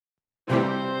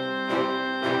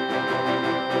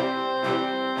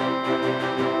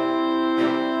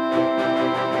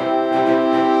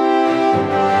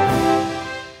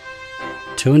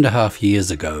2.5 years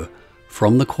ago,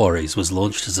 From the Quarries was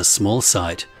launched as a small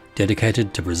site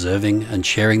dedicated to preserving and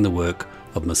sharing the work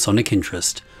of Masonic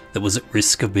interest that was at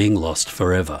risk of being lost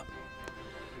forever.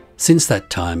 Since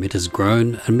that time, it has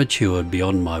grown and matured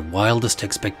beyond my wildest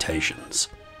expectations.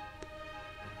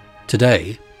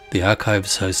 Today, the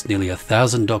archives host nearly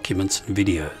 1,000 documents and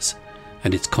videos,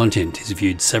 and its content is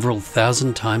viewed several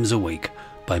thousand times a week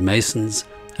by Masons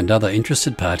and other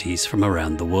interested parties from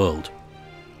around the world.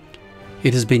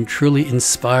 It has been truly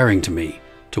inspiring to me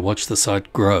to watch the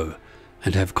site grow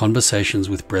and have conversations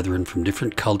with brethren from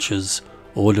different cultures,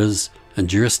 orders, and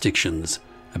jurisdictions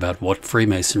about what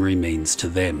Freemasonry means to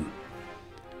them.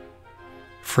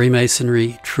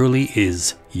 Freemasonry truly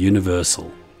is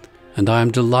universal, and I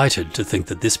am delighted to think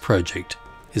that this project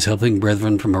is helping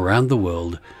brethren from around the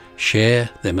world share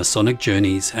their Masonic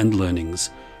journeys and learnings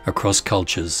across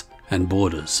cultures and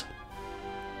borders.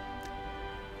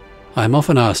 I am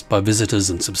often asked by visitors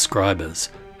and subscribers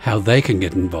how they can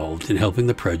get involved in helping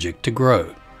the project to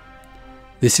grow.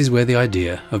 This is where the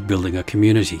idea of building a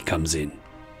community comes in.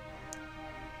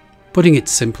 Putting it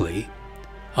simply,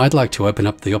 I'd like to open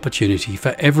up the opportunity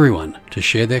for everyone to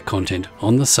share their content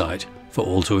on the site for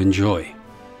all to enjoy.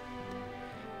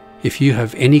 If you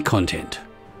have any content,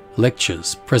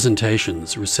 lectures,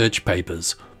 presentations, research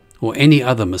papers, or any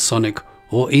other Masonic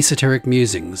or esoteric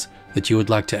musings that you would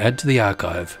like to add to the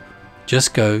archive,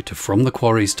 just go to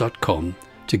fromthequarries.com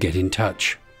to get in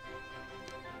touch.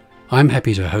 I'm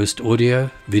happy to host audio,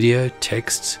 video,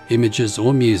 texts, images,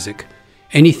 or music,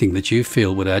 anything that you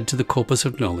feel would add to the corpus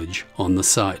of knowledge on the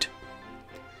site.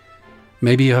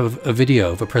 Maybe you have a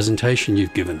video of a presentation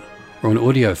you've given, or an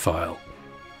audio file.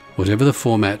 Whatever the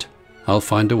format, I'll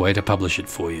find a way to publish it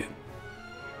for you.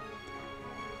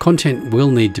 Content will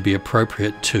need to be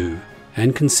appropriate to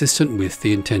and consistent with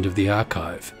the intent of the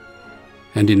archive,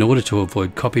 and in order to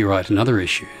avoid copyright and other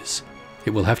issues,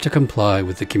 it will have to comply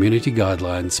with the community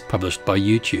guidelines published by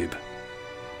YouTube.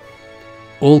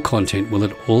 All content will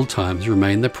at all times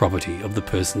remain the property of the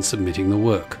person submitting the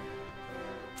work.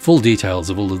 Full details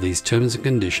of all of these terms and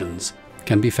conditions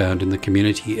can be found in the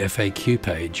community FAQ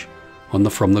page on the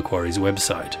From the Quarries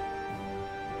website.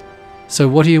 So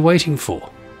what are you waiting for?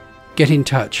 Get in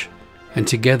touch, and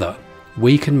together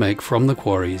we can make From the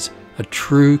Quarries a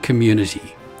true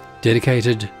community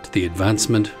dedicated to the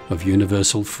advancement of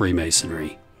universal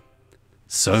Freemasonry.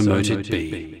 So mote it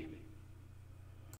be.